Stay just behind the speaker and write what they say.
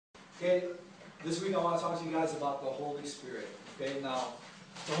Okay, this week I want to talk to you guys about the Holy Spirit. Okay, now,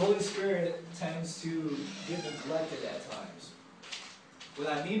 the Holy Spirit tends to get neglected at times. What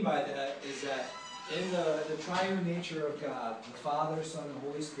I mean by that is that in the triune nature of God, the Father, Son, and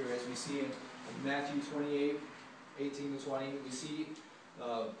Holy Spirit, as we see in Matthew 28, 18 to 20, we see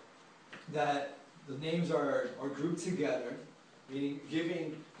that the names are grouped together, meaning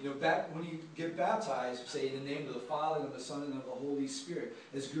giving, back when you get baptized, say in the name of the Father, and of the Son, and of the Holy Spirit,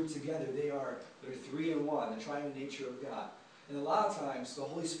 is grouped together. They're three in one, the triune nature of God. And a lot of times, the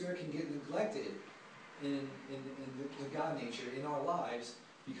Holy Spirit can get neglected in the God nature in our lives,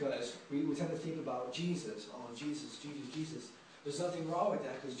 because we tend to think about Jesus. Oh, Jesus, Jesus, Jesus. There's nothing wrong with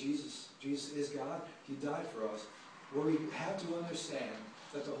that, because Jesus is God. He died for us. Where we have to understand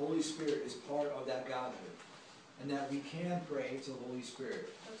that the Holy Spirit is part of that Godhood, and that we can pray to the Holy Spirit.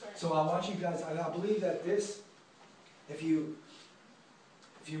 That's right. So I want you guys, and I believe that this, if you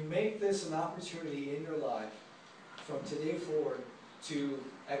make this an opportunity in your life from today forward to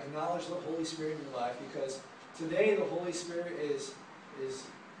acknowledge the Holy Spirit in your life, because today the Holy Spirit is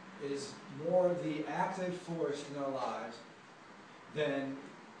more the active force in our lives than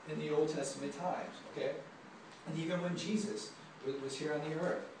in the Old Testament times, okay? And even when Jesus was here on the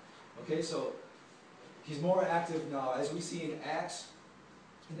earth, okay? So he's more active now, as we see in Acts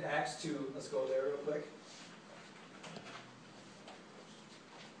 2. Let's go there real quick.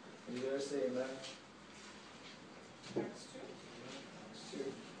 Are you there? Say amen. Acts 2. Acts 2.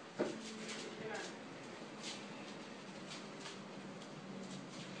 Amen.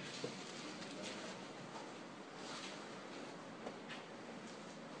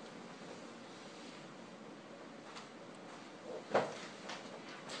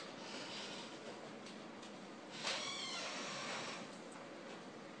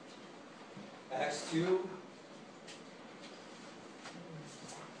 Acts 2.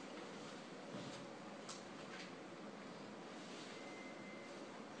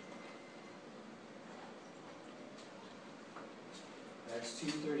 Acts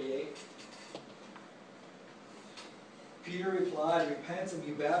 2:38. Peter replied, "Repent and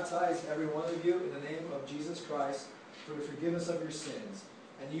be baptized, every one of you, in the name of Jesus Christ, for the forgiveness of your sins,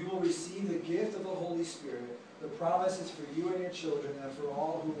 and you will receive the gift of the Holy Spirit. The promise is for you and your children, and for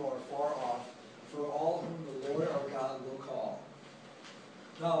all who are far off, for all whom the Lord our God will call."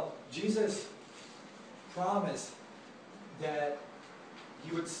 Now, Jesus promised that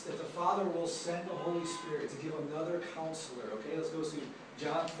that the Father will send the Holy Spirit to give another counselor. Okay, let's go to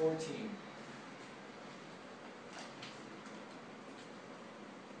John 14.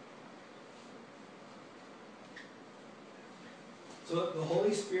 So the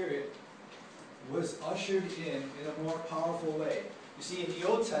Holy Spirit was ushered in a more powerful way. You see, in the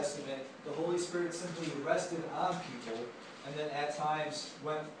Old Testament, the Holy Spirit simply rested on people, and then at times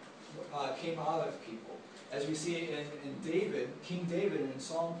came out of people. As we see in King David, in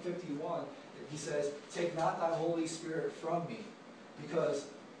Psalm 51, he says, "Take not thy Holy Spirit from me." Because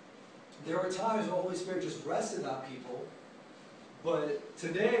there were times when the Holy Spirit just rested on people, but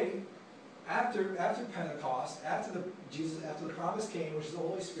today, after Pentecost, after the promise came, which is the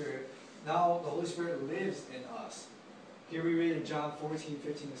Holy Spirit, now the Holy Spirit lives in us. Here we read in John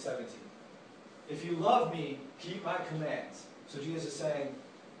 14:15 to 17. "If you love me, keep my commands." So Jesus is saying,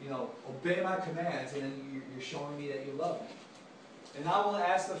 obey my commands, and then you're showing me that you love me. "And I will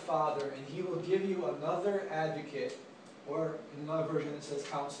ask the Father, and he will give you another advocate," or in another version it says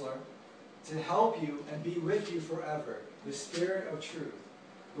counselor, "to help you and be with you forever, the Spirit of truth.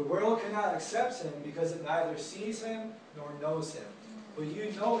 The world cannot accept him because it neither sees him nor knows him. But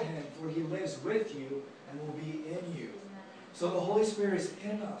you know him, for he lives with you and will be in you." So the Holy Spirit is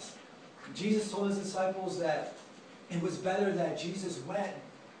in us. Jesus told his disciples that it was better that Jesus went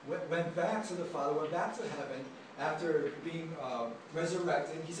back to the Father, went back to heaven after being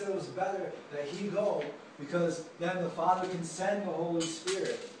resurrected. He said it was better that he go, because then the Father can send the Holy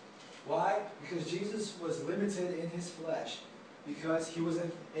Spirit. Why? Because Jesus was limited in his flesh, because he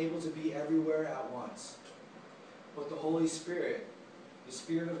wasn't able to be everywhere at once. But the Holy Spirit, the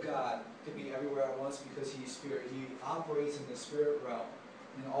Spirit of God, can be everywhere at once, because he's Spirit. He operates in the Spirit realm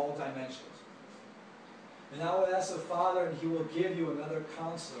in all dimensions. "And I will ask the Father, and he will give you another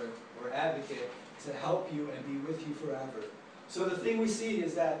counselor," or advocate, "to help you and be with you forever." So the thing we see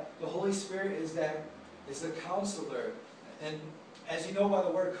is that the Holy Spirit is the counselor. And as you know by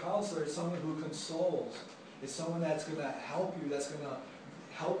the word counselor, it's someone who consoles. It's someone that's going to help you, that's going to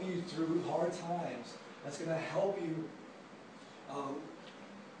help you through hard times, that's going to help you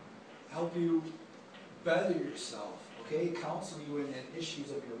better yourself, okay? Counsel you in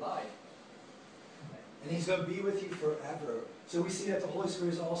issues of your life. And he's going to be with you forever. So we see that the Holy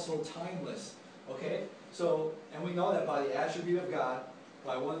Spirit is also timeless. Okay? So, and we know that by the attribute of God,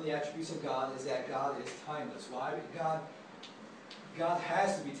 by one of the attributes of God is that God is timeless. Why? God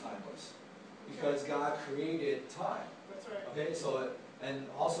has to be timeless because God created time. That's right. Okay, so, and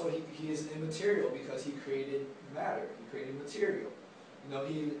also he is immaterial because he created matter. He created material. You know,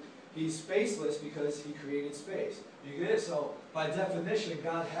 he's spaceless because he created space. You get it? So, by definition,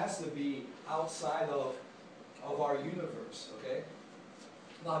 God has to be outside of our universe, okay?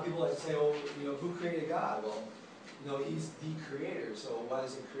 A lot of people like to say, oh, you know, who created God? Well, you know, he's the creator, so why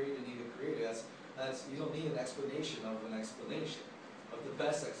does a creator need a creator? That's you don't need an explanation of an explanation, of the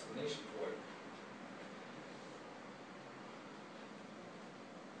best explanation for it.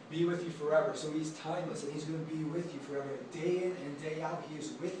 Be with you forever. So he's timeless, and he's going to be with you forever. Day in and day out, he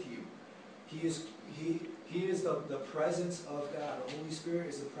is with you. He is the presence of God. The Holy Spirit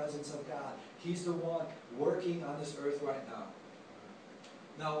is the presence of God. He's the one working on this earth right now.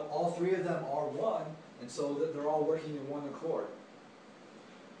 Now, all three of them are one, and so that they're all working in one accord.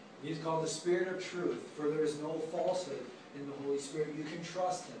 He's called the Spirit of Truth, for there is no falsehood in the Holy Spirit. You can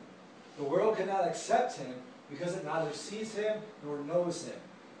trust him. The world cannot accept him because it neither sees him nor knows him.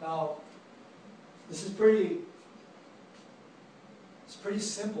 Now, this is pretty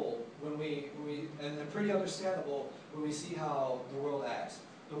simple and pretty understandable when we see how the world acts.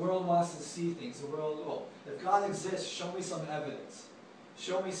 The world wants to see things. The world, oh, if God exists, show me some evidence.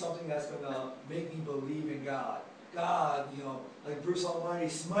 Show me something that's going to make me believe in God. God, you know, like Bruce Almighty,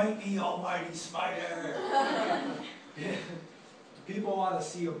 smite me, Almighty Smiter. People want to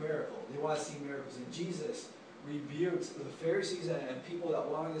see a miracle. They want to see miracles. And Jesus rebuked the Pharisees and people that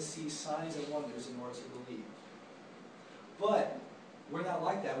wanted to see signs and wonders in order to believe. But we're not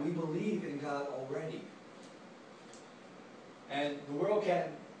like that. We believe in God already. And the world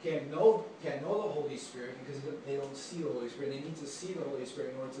can't know the Holy Spirit because they don't see the Holy Spirit. They need to see the Holy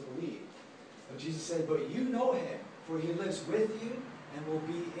Spirit in order to believe. And Jesus said, but you know him, for he lives with you and will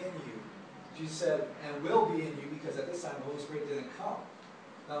be in you. Jesus said, and will be in you, because at this time the Holy Spirit didn't come.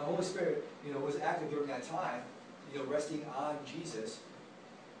 Now the Holy Spirit, you know, was active during that time, you know, resting on Jesus.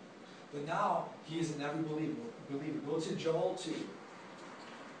 But now he is in every believer. Go to Joel 2.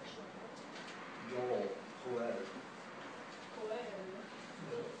 Joel.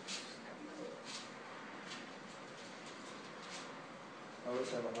 I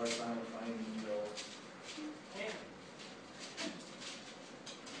always have a hard time finding Joel. Man.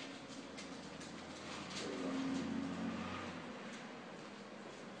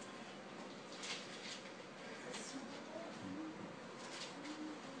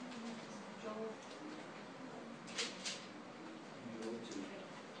 Joel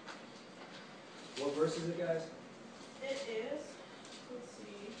 2. What verse is it, guys? It is, let's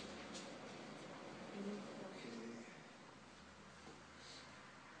see.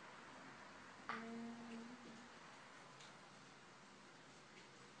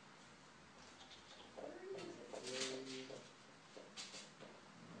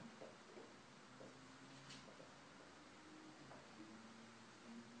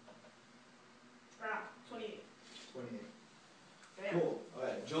 Ah, 28. 28. Bam. Cool. All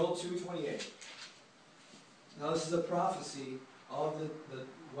right. Joel 2:28. Now this is a prophecy of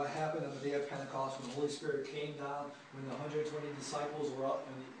what happened on the day of Pentecost when the Holy Spirit came down, when the 120 disciples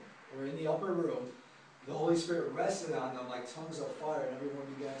were in the upper room. The Holy Spirit rested on them like tongues of fire, and everyone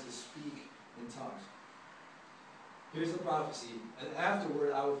began to speak in tongues. Here's the prophecy. And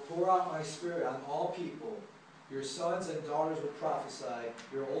afterward I will pour out my Spirit on all people. Your sons and daughters will prophesy.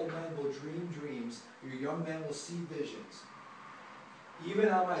 Your old men will dream dreams. Your young men will see visions. Even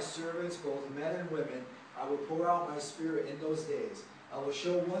on my servants, both men and women, I will pour out my Spirit in those days. I will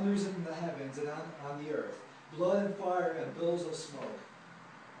show wonders in the heavens and on the earth, blood and fire and billows of smoke.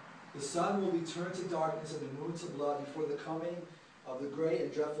 The sun will be turned to darkness and the moon to blood before the coming of the great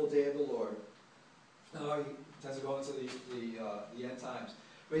and dreadful day of the Lord. Now he tends to go into the end times.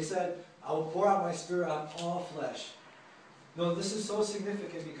 But he said, I will pour out my Spirit on all flesh. No, this is so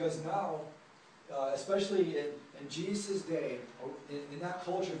significant because now, especially in Jesus' day, or in that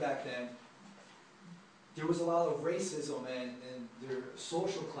culture back then, there was a lot of racism and their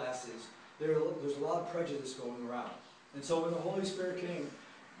social classes. There's a lot of prejudice going around. And so when the Holy Spirit came,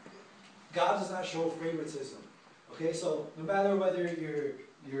 God does not show favoritism. Okay, so no matter whether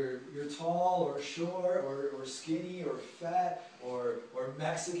you're tall or short or skinny or fat or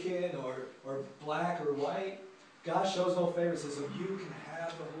Mexican or black or white, God shows no favoritism. You can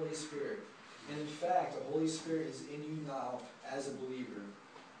have the Holy Spirit. And in fact, the Holy Spirit is in you now as a believer.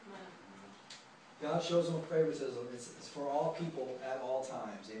 God shows no favoritism. It's for all people at all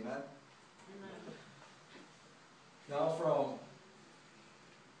times. Amen? Amen. Now from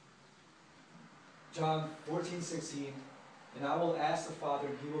John 14:16, and I will ask the Father,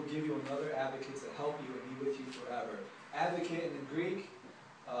 and he will give you another advocate to help you and be with you forever. Advocate in the Greek,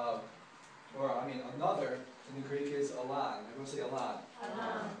 another in the Greek is alon. Everyone say alon.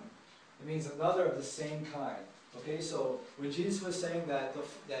 Alon. It means another of the same kind. Okay, so when Jesus was saying that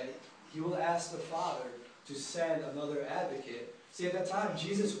he will ask the Father to send another advocate, see, at that time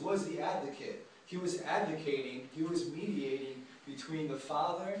Jesus was the advocate. He was advocating, he was mediating between the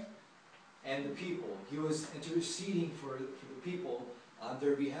Father and the people. He was interceding for the people on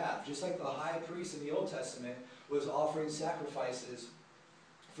their behalf. Just like the high priest in the Old Testament was offering sacrifices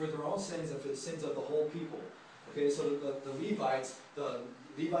for their own sins and for the sins of the whole people. Okay, so the Levites, the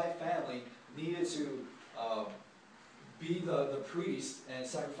Levite family, needed to be the priest and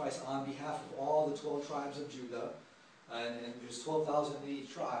sacrifice on behalf of all the 12 tribes of Judah. And there's 12,000 in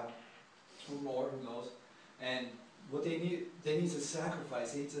each tribe, or more, who knows. And what they need to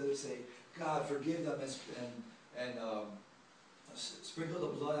sacrifice. They need to say, God, forgive them and sprinkle the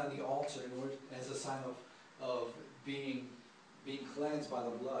blood on the altar in order, as a sign of being cleansed by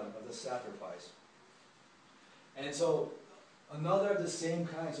the blood of the sacrifice. And so another of the same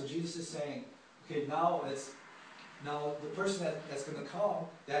kind. So Jesus is saying, okay, now the person that's going to come,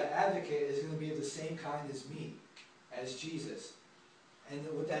 that advocate, is going to be of the same kind as me, as Jesus. And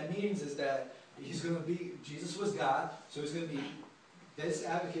what that means is that Jesus was God, so this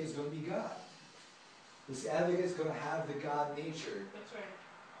advocate is going to be God. This advocate is going to have the God nature. That's right.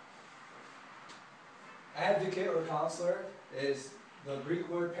 Advocate or counselor is the Greek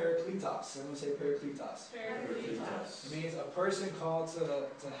word parakletos. Everyone say parakletos. Parakletos. It means a person called to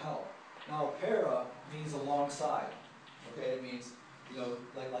help. Now, para means alongside. Okay, it means,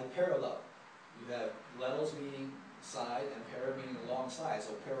 like parallel. You have letos meaning side and para meaning alongside.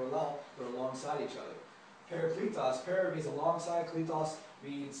 So parallel, they're alongside each other. Parakletos, para means alongside, kletos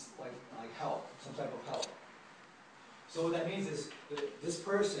means like help, some type of help. So what that means is that this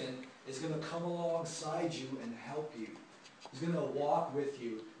person is going to come alongside you and help you. He's going to walk with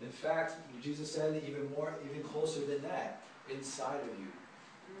you. In fact, Jesus said even closer than that, inside of you.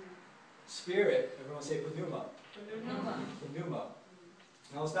 Spirit, everyone say pneuma. Pneuma.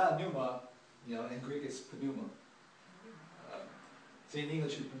 Now it's not pneuma, in Greek it's pneuma. In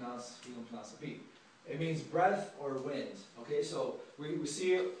English we don't pronounce the P. It means breath or wind. Okay, so we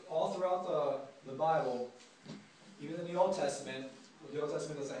see it all throughout the Bible, even in the Old Testament. The Old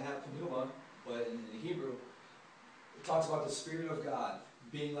Testament doesn't have pneuma, but in Hebrew, it talks about the Spirit of God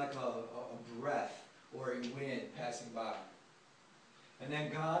being like a breath or a wind passing by. And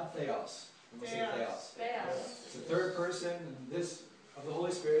then God, theos. We say theos. It's the third person of the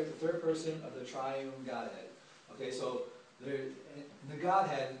Holy Spirit, the third person of the triune Godhead. Okay, so in the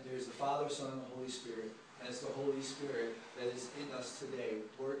Godhead, there's the Father, Son, and the Holy Spirit. And it's the Holy Spirit that is in us today,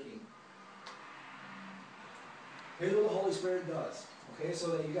 working. Here's what the Holy Spirit does. Okay,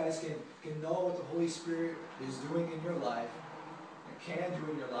 so that you guys can know what the Holy Spirit is doing in your life, and can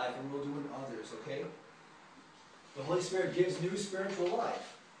do in your life, and will do in others, okay? The Holy Spirit gives new spiritual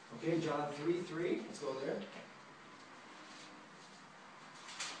life. Okay, John 3:3, let's go there.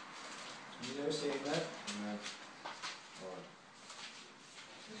 You there, say amen? Amen.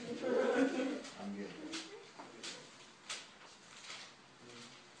 I'm good.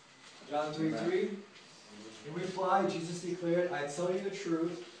 John 3:3. In reply, Jesus declared, I tell you the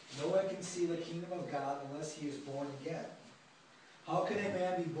truth, no one can see the kingdom of God unless he is born again. How can a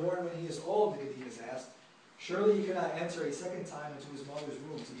man be born when he is old? Nicodemus asked. Surely he cannot enter a second time into his mother's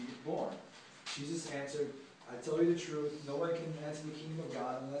womb to be born. Jesus answered, I tell you the truth, no one can enter the kingdom of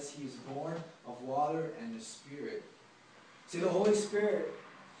God unless he is born of water and the Spirit. See, the Holy Spirit,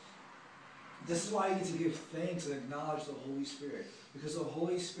 this is why you need to give thanks and acknowledge the Holy Spirit. Because the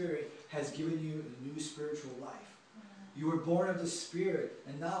Holy Spirit has given you a new spiritual life. You were born of the Spirit,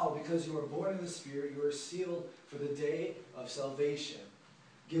 and now, because you are born of the Spirit, you are sealed for the day of salvation.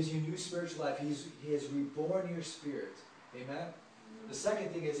 Gives you new spiritual life. He has reborn your spirit. Amen? The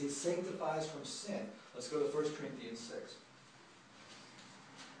second thing is he sanctifies from sin. Let's go to 1 Corinthians 6.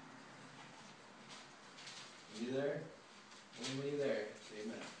 Are you there? Only when you're there. Say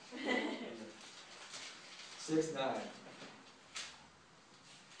amen. 6:9.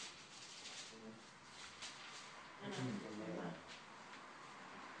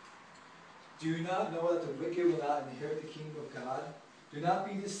 Do you not know that the wicked will not inherit the kingdom of God? Do not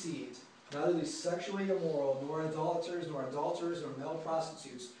be deceived. Neither the sexually immoral, nor idolaters, nor male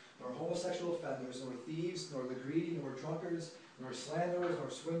prostitutes, nor homosexual offenders, nor thieves, nor the greedy, nor drunkards, nor slanderers, nor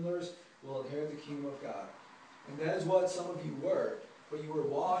swindlers will inherit the kingdom of God. And that is what some of you were. But you were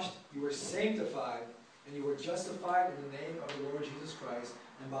washed, you were sanctified, and you were justified in the name of the Lord Jesus Christ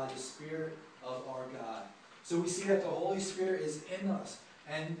and by the Spirit of our God. So we see that the Holy Spirit is in us,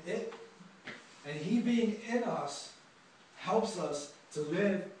 and He being in us helps us to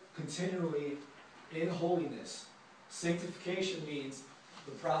live continually in holiness. Sanctification means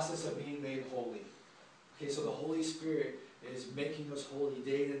the process of being made holy. Okay, so the Holy Spirit is making us holy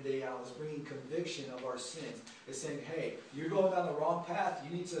day in and day out. It's bringing conviction of our sins. It's saying, hey, you're going down the wrong path.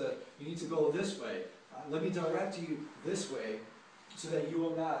 You need to go this way. Let me direct you this way, so that you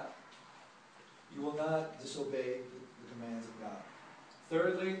will not disobey the commands of God.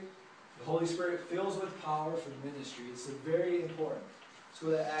 Thirdly, the Holy Spirit fills with power for ministry. It's very important. Let's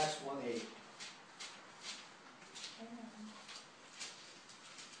go to Acts 1:8.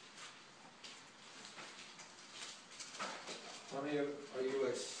 How many are you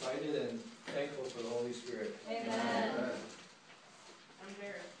excited and thankful for the Holy Spirit? Amen. I'm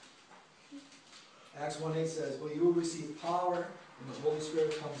there. Acts 1:8 says, "But you will receive power when the Holy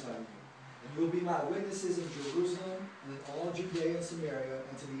Spirit comes on you. And you will be my witnesses in Jerusalem and in all Judea and Samaria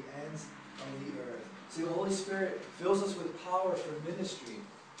and to the ends of the earth." See, the Holy Spirit fills us with power for ministry.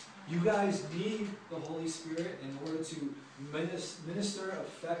 You guys need the Holy Spirit in order to minister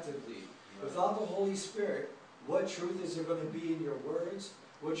effectively. Without the Holy Spirit, what truth is there going to be in your words?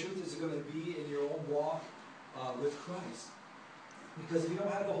 What truth is there going to be in your own walk with Christ? Because if you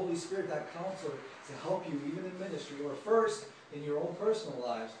don't have the Holy Spirit, that counselor, to help you even in ministry, or first in your own personal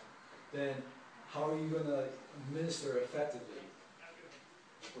lives, then how are you going to minister effectively?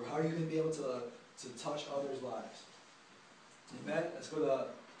 Or how are you going to be able to touch others' lives? Amen? Let's go to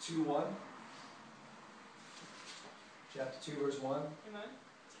 2:1. Chapter 2, verse 1. Amen.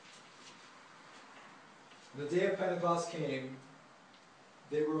 When the day of Pentecost came,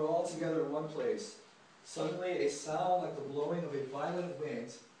 they were all together in one place. Suddenly a sound like the blowing of a violent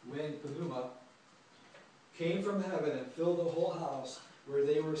wind, pneuma, came from heaven and filled the whole house where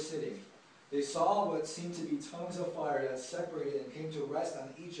they were sitting. They saw what seemed to be tongues of fire that separated and came to rest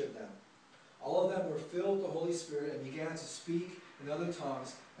on each of them. All of them were filled with the Holy Spirit and began to speak in other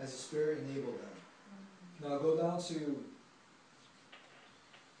tongues as the Spirit enabled them. Now go down to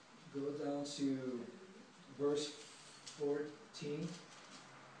verse 14.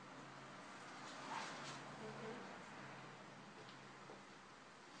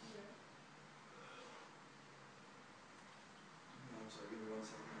 I'm sorry, give me 1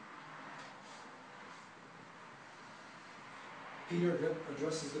 second. Peter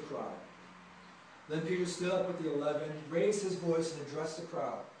addresses the crowd. Then Peter stood up with the 11, raised his voice, and addressed the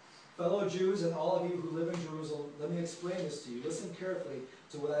crowd. "Fellow Jews and all of you who live in Jerusalem, let me explain this to you. Listen carefully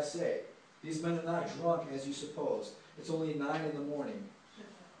to what I say. These men are not drunk as you suppose. It's only 9 in the morning."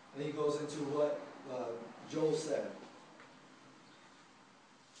 And he goes into what Joel said.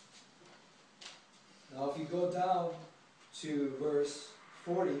 Now if you go down to verse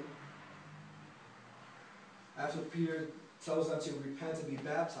 40, after Peter tells them to repent and be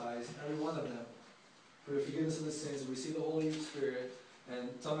baptized, every one of them, for the forgiveness of the sins, and receive the Holy Spirit,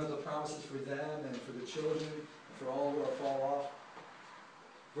 and tell them the promises for them and for the children, and for all who are fall off.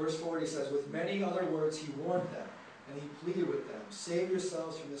 Verse 40 says, "With many other words he warned them, and he pleaded with them, 'Save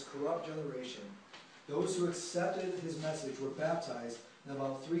yourselves from this corrupt generation.' Those who accepted his message were baptized, and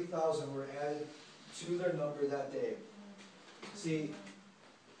about 3,000 were added to their number that day." See,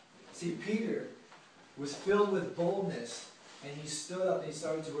 Peter was filled with boldness, and he stood up and he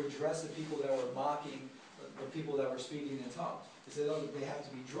started to address the people that were mocking the people that were speaking in tongues. He said, "Oh, they have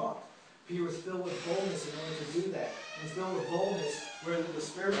to be drunk." Peter was filled with boldness in order to do that. He was filled with boldness where the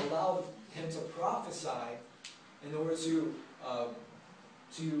Spirit allowed him to prophesy in order to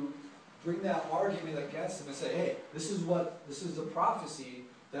bring that argument against him and say, "Hey, this is the prophecy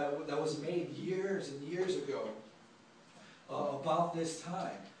that was made years and years ago about this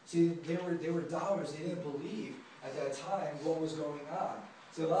time." See, they were doubters. They didn't believe at that time what was going on.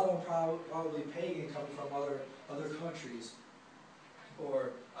 So a lot of them probably pagan, coming from other countries,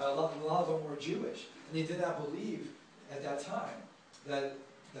 or a lot of them were Jewish, and they did not believe at that time that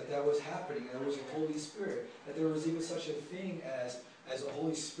was happening, and there was a Holy Spirit, that there was even such a thing as a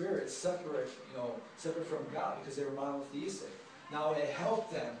Holy Spirit separate from God, because they were monotheistic. Now it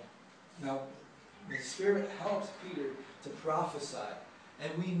helped them. Now the Spirit helped Peter to prophesy,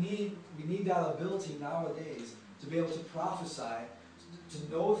 and we need that ability nowadays to be able to prophesy, to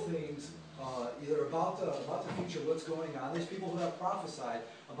know things either about the future, what's going on. There's people who have prophesied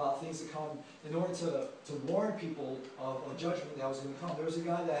about things to come in order to warn people of a judgment that was going to come. There was a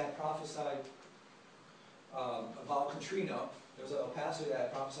guy that had prophesied about Katrina. There was a pastor that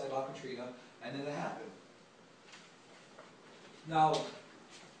had prophesied about Katrina, and then it happened. Now,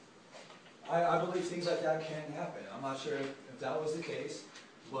 I believe things like that can happen. I'm not sure if that was the case,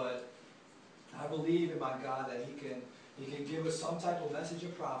 but I believe in my God that He can give us some type of message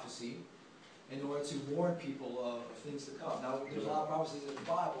of prophecy in order to warn people of things to come. Now, there's a lot of prophecies in the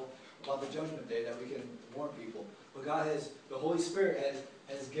Bible about the judgment day that we can warn people, but the Holy Spirit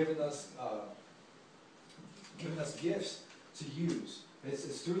has given us gifts to use.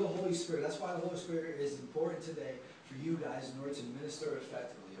 It's through the Holy Spirit. That's why the Holy Spirit is important today for you guys in order to minister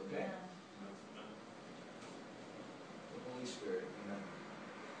effectively, okay? The Holy Spirit, amen.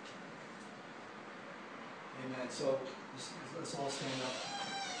 Amen. So, let's all stand up.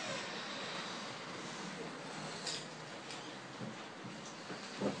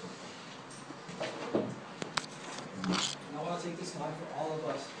 And I want to take this time for all of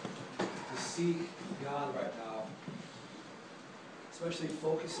us to seek God right now, especially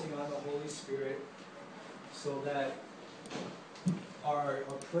focusing on the Holy Spirit, so that our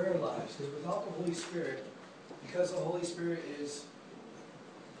prayer lives, because without the Holy Spirit, because the Holy Spirit is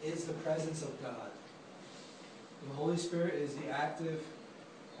the presence of God. The Holy Spirit is the active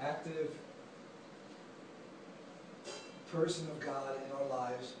person of God in our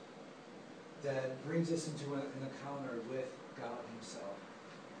lives that brings us into an encounter with God Himself.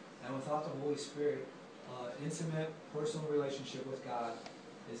 And without the Holy Spirit, intimate, personal relationship with God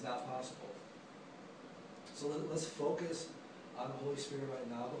is not possible. So let's focus on the Holy Spirit right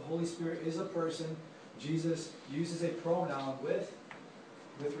now. The Holy Spirit is a person. Jesus uses a pronoun with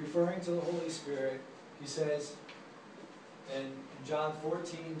referring to the Holy Spirit. He says in John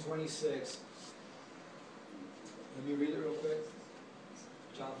 14:26, let me read it real quick.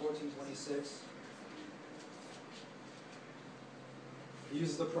 John 14:26. He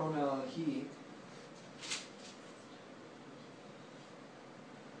uses the pronoun he.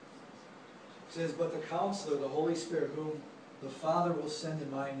 It says, but the Counselor, the Holy Spirit, whom the Father will send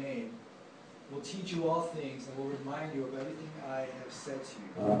in my name, will teach you all things and will remind you of everything I have said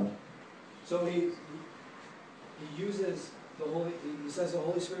to you. So he uses he says the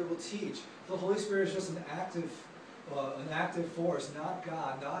Holy Spirit will teach. The Holy Spirit is just an active force, not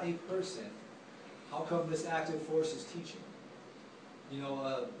God, not a person. How come this active force is teaching? You know,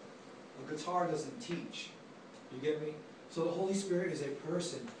 a guitar doesn't teach. You get me? So the Holy Spirit is a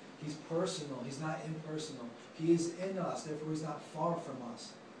person. He's personal. He's not impersonal. He is in us. Therefore, He's not far from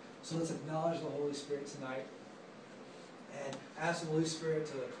us. So let's acknowledge the Holy Spirit tonight and ask the Holy Spirit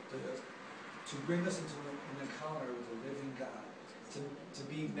to bring us into an encounter with the living God, to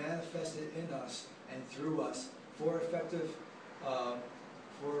be manifested in us and through us for effective,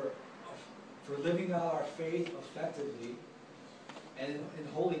 for living out our faith effectively and in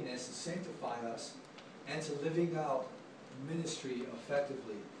holiness to sanctify us, and to living out ministry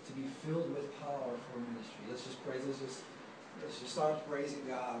effectively, to be filled with power for ministry. Let's just praise. Let's just start praising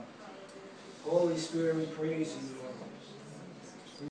God. Holy Spirit, we praise you, Lord.